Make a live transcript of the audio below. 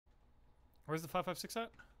Where's the 5.56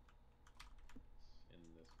 at? In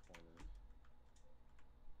this corner.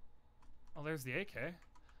 Oh, there's the AK.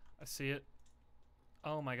 I see it.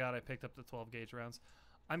 Oh my god, I picked up the 12 gauge rounds.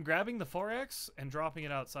 I'm grabbing the 4X and dropping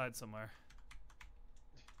it outside somewhere.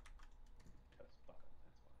 That's fuck up,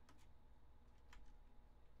 that's why.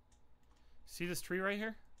 See this tree right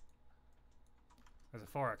here? There's a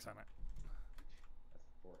 4X on it. That's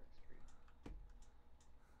the 4X tree.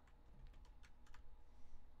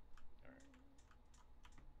 Alright.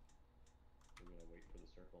 We're gonna wait for the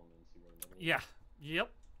circle and then see where the middle is. Yeah. Yep.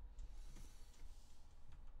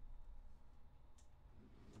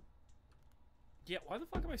 Yeah, why the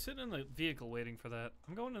fuck am I sitting in the vehicle waiting for that?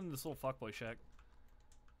 I'm going into this little fuckboy shack.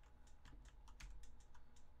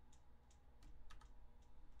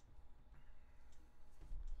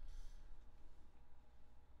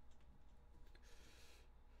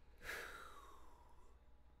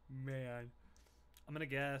 Man. I'm gonna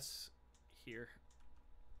guess here.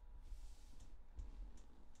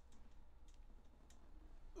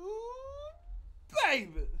 Ooh, baby!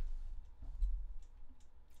 Do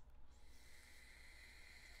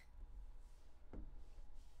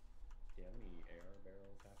you have any AR barrel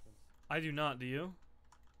attachments? I do not, do you?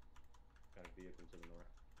 Got a vehicle to the north.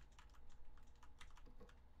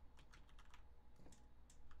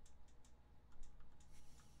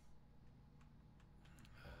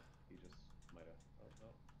 He just might have. Oh, no.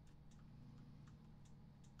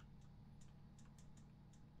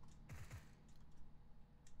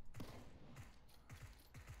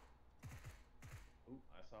 Ooh,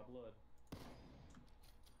 I saw blood.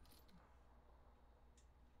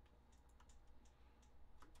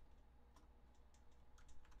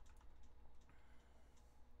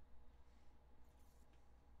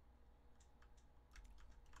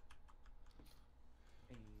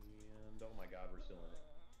 And oh my god, we're still in it.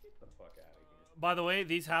 Get the fuck out of here. By the way,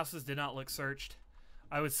 these houses did not look searched.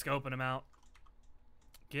 I was scoping them out.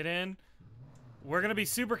 Get in. We're gonna be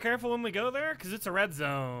super careful when we go there, because it's a red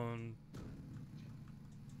zone.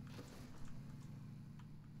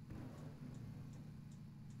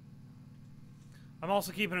 I'm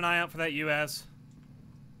also keeping an eye out for that US.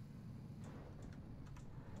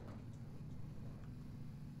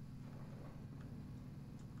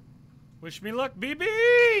 Wish me luck,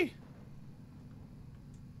 BB!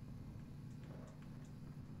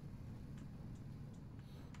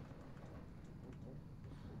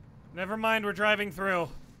 Never mind, we're driving through.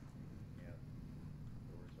 Yeah.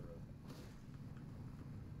 Doors are open.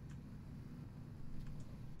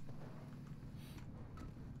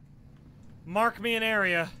 Mark me an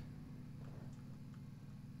area.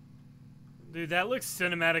 Dude, that looks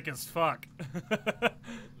cinematic as fuck. Those were the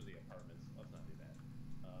apartments. Let's not do that.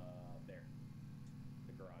 There.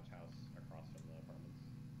 The garage house across from the apartments.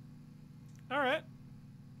 Alright.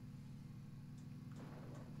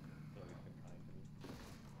 So he's been kind to me.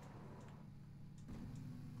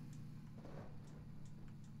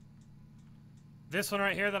 This one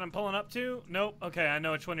right here that I'm pulling up to? Nope. Okay, I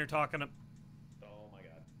know which one you're talking about. Oh my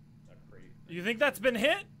god. A crate. You think that's been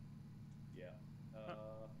hit? Yeah.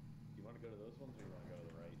 You want to go to those ones or you want to go to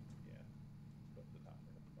the right? Yeah. Go to the top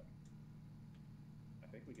right. Fuck. I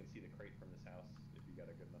think we can see the crate from this house if you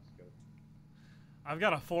got a good enough scope. I've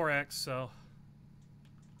got a 4X, so...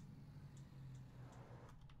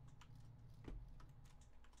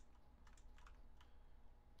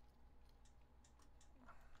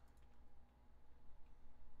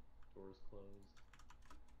 Doors closed.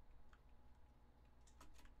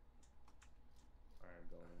 Alright, I'm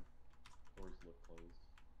going in. Doors look closed.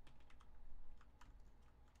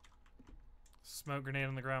 Smoke grenade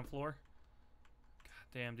on the ground floor. God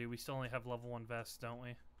damn, dude, we still only have level 1 vests, don't we?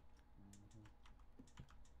 Mm-hmm.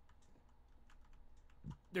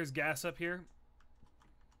 There's gas up here.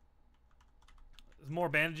 There's more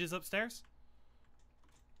bandages upstairs.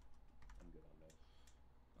 I'm good on those.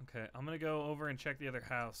 Okay, I'm gonna go over and check the other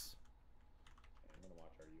house. Okay, I'm gonna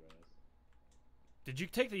watch our UNS. Did you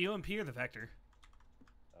take the UMP or the Vector?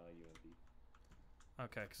 UMP.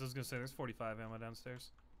 Okay, because I was gonna say there's 45 ammo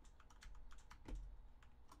downstairs.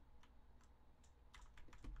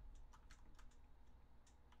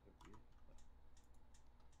 Good view.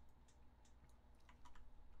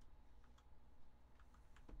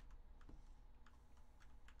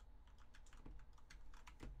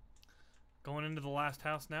 Going into the last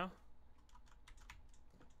house now.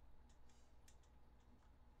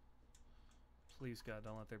 Please, God,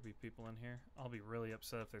 don't let there be people in here. I'll be really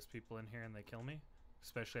upset if there's people in here and they kill me.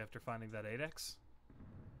 Especially after finding that 8X.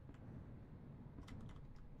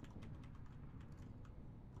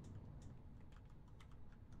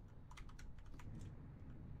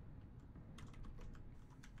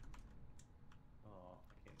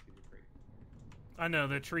 I know,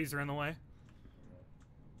 the trees are in the way.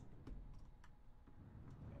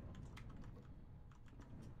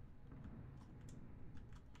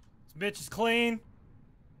 This bitch is clean.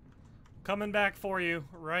 Coming back for you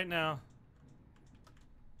right now.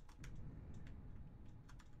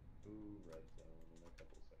 Ooh, red zone in a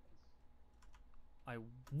couple seconds. I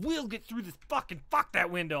will get through this fucking fuck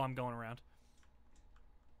that window. I'm going around.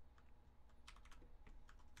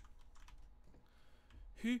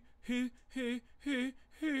 He. Those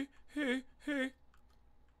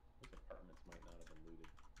apartments might not have been looted.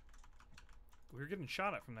 We were getting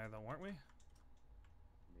shot at from there, though, weren't we?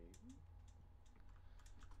 Maybe.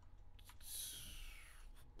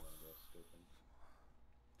 Wanna go scoping?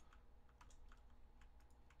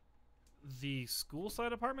 The school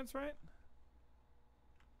side apartments, right?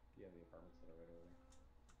 Yeah, the apartments that are right over there.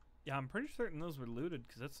 Yeah, I'm pretty certain those were looted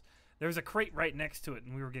because there was a crate right next to it,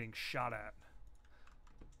 and we were getting shot at.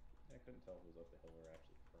 I couldn't tell if it was up the hill or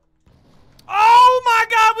actually from. Oh my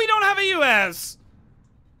God, we don't have a US.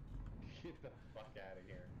 Get the fuck out of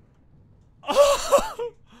here.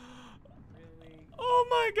 Oh, Really? oh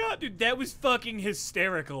my God, dude, that was fucking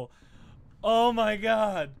hysterical. Oh my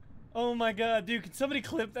God. Oh my God, dude, can somebody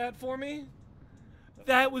clip that for me?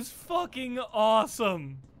 That was fucking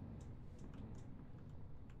awesome.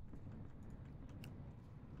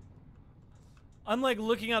 I'm like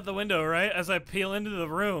looking out the window, right? As I peel into the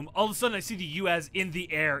room, all of a sudden I see the US in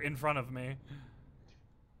the air in front of me.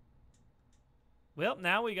 Well,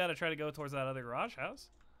 now we gotta try to go towards that other garage house.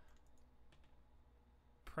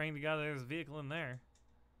 Praying to God there's a vehicle in there.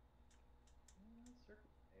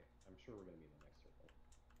 I'm sure we're gonna be in the next circle.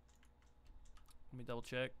 Let me double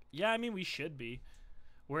check. Yeah, I mean, we should be.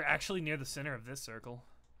 We're actually near the center of this circle.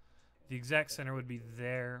 The exact center would be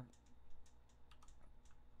there.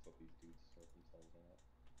 That's what these dudes sort themselves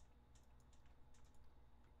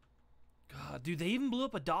out. God, dude, they even blew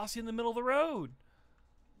up a Dacia in the middle of the road.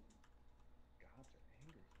 Gods are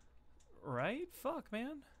angry. Right? Fuck,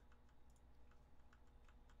 man.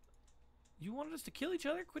 You wanted us to kill each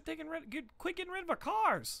other? Quit getting rid of our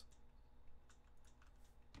cars.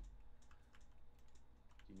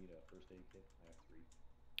 Do you need a first aid kit? I have 3.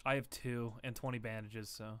 I have 2 and 20 bandages,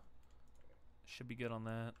 so should be good on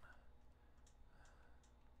that.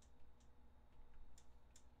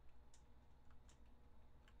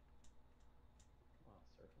 Come on,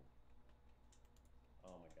 circle.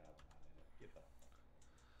 Oh my God, I'm not in it. Get the fuck out of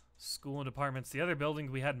here. School and departments. The other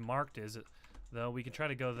building we had marked is it, though. We can try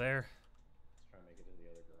to go there. Let's try and make it to the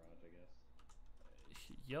other garage, I guess.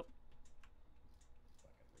 Yep.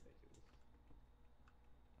 Fucking ridiculous.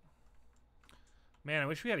 Man, I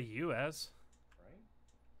wish we had a US. Right?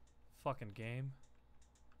 Fucking game.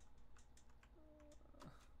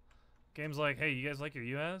 Game's like, hey, you guys like your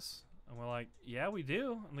US? And we're like, yeah, we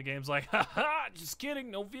do. And the game's like, haha, just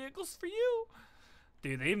kidding, no vehicles for you.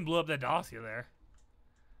 Dude, they even blew up that Dacia there.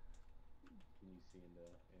 Can you see into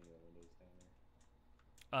any of the windows down there?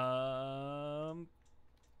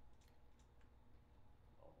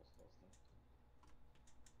 Almost close enough.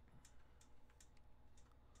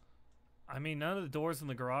 I mean, none of the doors in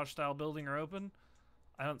the garage style building are open.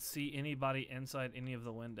 I don't see anybody inside any of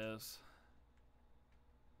the windows.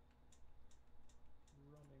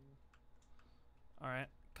 Running. All right,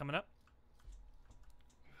 coming up.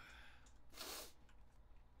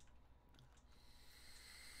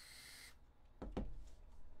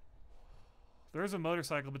 There's a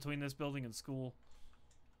motorcycle between this building and school.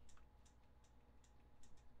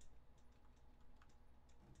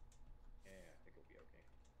 Yeah, I think we'll be okay.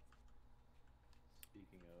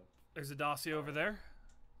 Speaking of, There's a Dacia over there.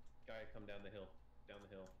 guy, come down the hill. Down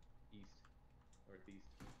the hill. East. Northeast.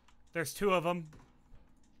 There's 2 of them.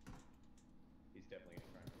 He's definitely gonna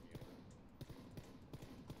try and run you over.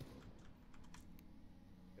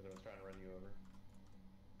 The other one's trying to run you over.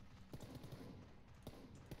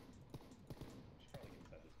 Should probably get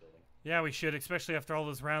inside this building. Yeah, we should, especially after all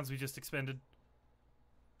those rounds we just expended.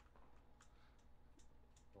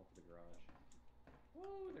 Going for the garage.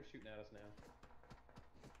 Whoa, they're shooting at us now.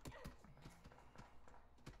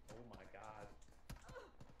 Oh my God.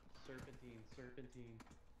 Serpentine, serpentine.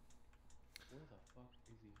 Where the fuck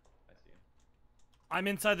is he? I see him. I'm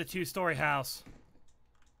inside the 2-story house.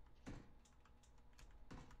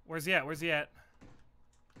 Where's he at? Where's he at?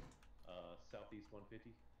 Southeast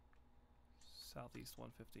 150. Southeast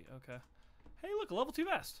 150. Okay. Hey, look, a level 2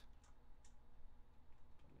 vest.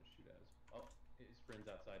 I'm gonna shoot at his. Oh, his friend's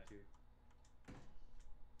outside too.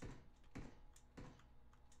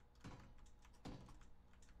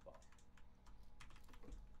 Fuck.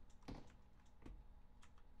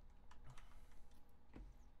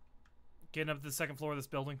 Getting up to the 2nd floor of this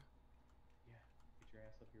building. Yeah.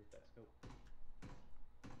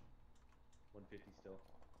 150 still.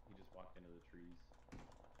 He just walked into the trees. I'm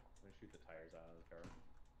gonna shoot the tires out of his car.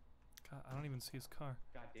 God, I don't even see his car.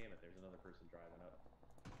 God damn it, there's another person driving up.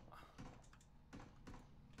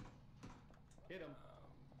 Hit him.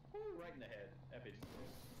 Woo, right in the head. That bitch is dead.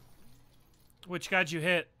 Which guy'd you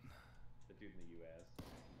hit? The dude in the US.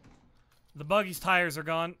 The buggy's tires are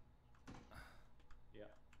gone. Yeah.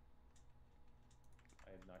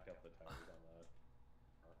 I knocked out the tires on the...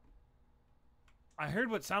 I heard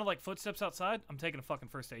what sounded like footsteps outside. I'm taking a fucking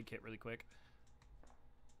first aid kit really quick.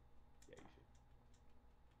 Yeah, you should.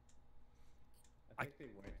 I think they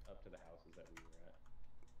went up to the houses that we were at.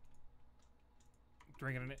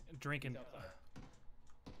 Drinking. He's outside.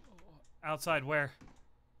 Outside where?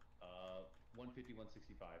 150,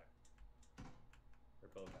 165.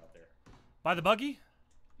 They're both out there. By the buggy?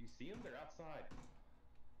 Do you see them? They're outside.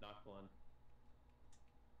 Knocked one.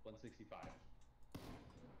 165.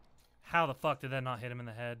 How the fuck did that not hit him in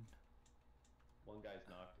the head? One guy's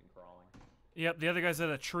knocked and crawling. Yep, the other guy's at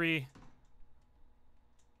a tree.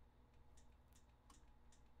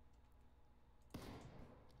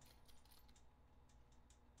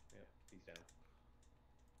 Yep, he's down.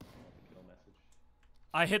 The kill message.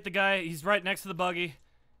 I hit the guy. He's right next to the buggy.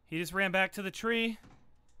 He just ran back to the tree.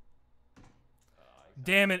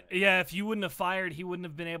 Damn it. Yeah, if you wouldn't have fired, he wouldn't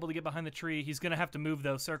have been able to get behind the tree. He's going to have to move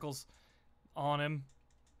those circles on him.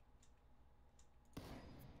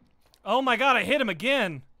 Oh my god, I hit him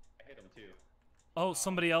again. I hit him too. Oh,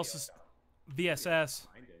 somebody else's VSS.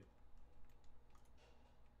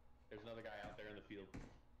 There's another guy out there in the field.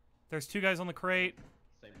 There's two guys on the crate.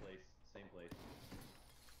 Same place, same place.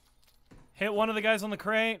 Hit one of the guys on the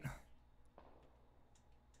crate. God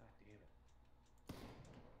damn it.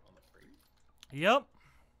 On the crate? Yep.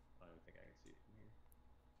 I don't even think I can see it from here.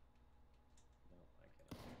 No, I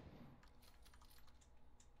cannot.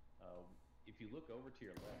 If you look over to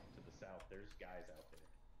your left, to the south, there's guys out there.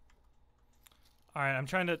 Alright, I'm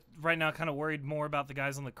trying to, right now, kind of worried more about the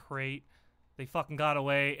guys on the crate. They fucking got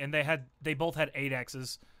away, and they both had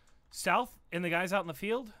 8Xs. South, and the guys out in the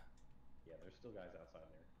field? Yeah, there's still guys outside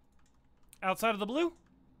there. Outside of the blue?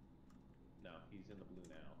 No, he's in the blue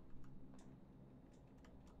now.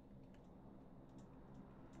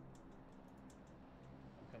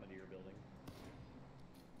 I'm coming to your building.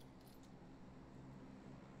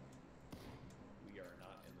 We are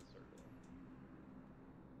not in the circle.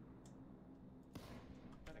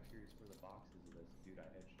 I'm kind of curious where the box is of this dude I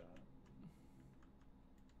headshot.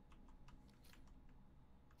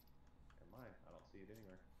 Never mind, I don't see it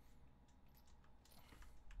anywhere.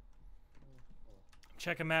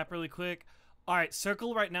 Check a map really quick. Alright,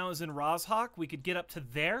 circle right now is in Roshawk. We could get up to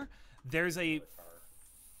there. There's a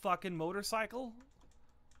fucking motorcycle.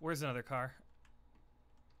 Where's another car?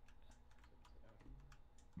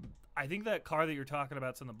 I think that car that you're talking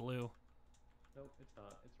about's in the blue. Nope, it's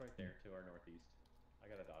not. It's right there to our northeast. I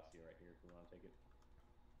got a Dacia right here if we want to take it.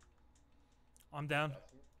 I'm down.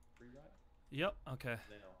 Dacia? Free ride? Yep, okay.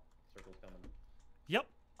 Now, circle's coming. Yep,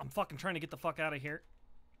 I'm fucking trying to get the fuck out of here.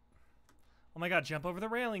 Oh my god, jump over the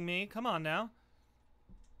railing, me. Come on now.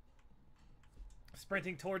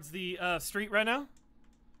 Sprinting towards the street right now.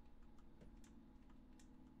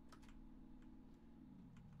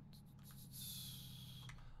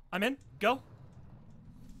 I'm in. Go.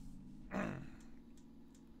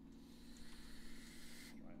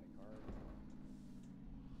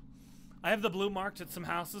 I have the blue marked at some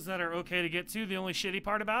houses that are okay to get to. The only shitty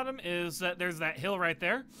part about them is that there's that hill right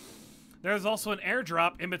there. There's also an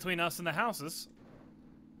airdrop in between us and the houses.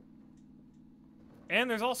 And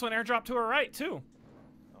there's also an airdrop to our right, too.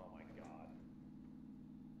 Oh my god.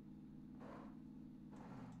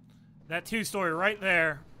 That two-story right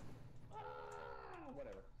there.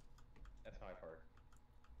 Whatever. That's how I park.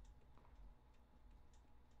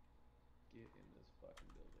 Get in this fucking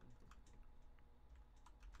building.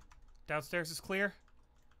 Downstairs is clear.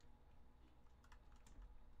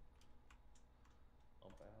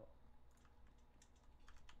 Bump out.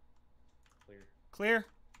 Clear. Clear.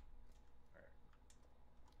 Alright.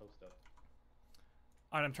 Post up.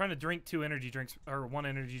 Alright, I'm trying to drink 2 energy drinks, or 1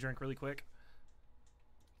 energy drink really quick.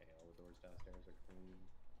 Okay, all the doors downstairs are clean.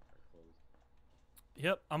 Are closed.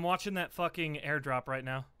 Yep, I'm watching that fucking airdrop right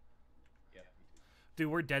now. Yeah, me too.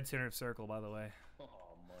 Dude, we're dead center of circle, by the way. Oh,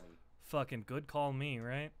 money. Fucking good call me,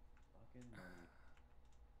 right? Fucking money.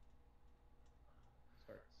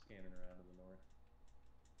 Start scanning around to the north.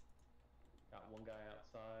 Got one guy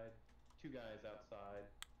outside. 2 guys outside.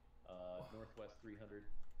 Northwest 300.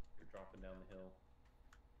 They're dropping down the hill.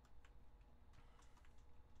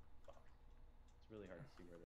 Fuck. It's really hard to see where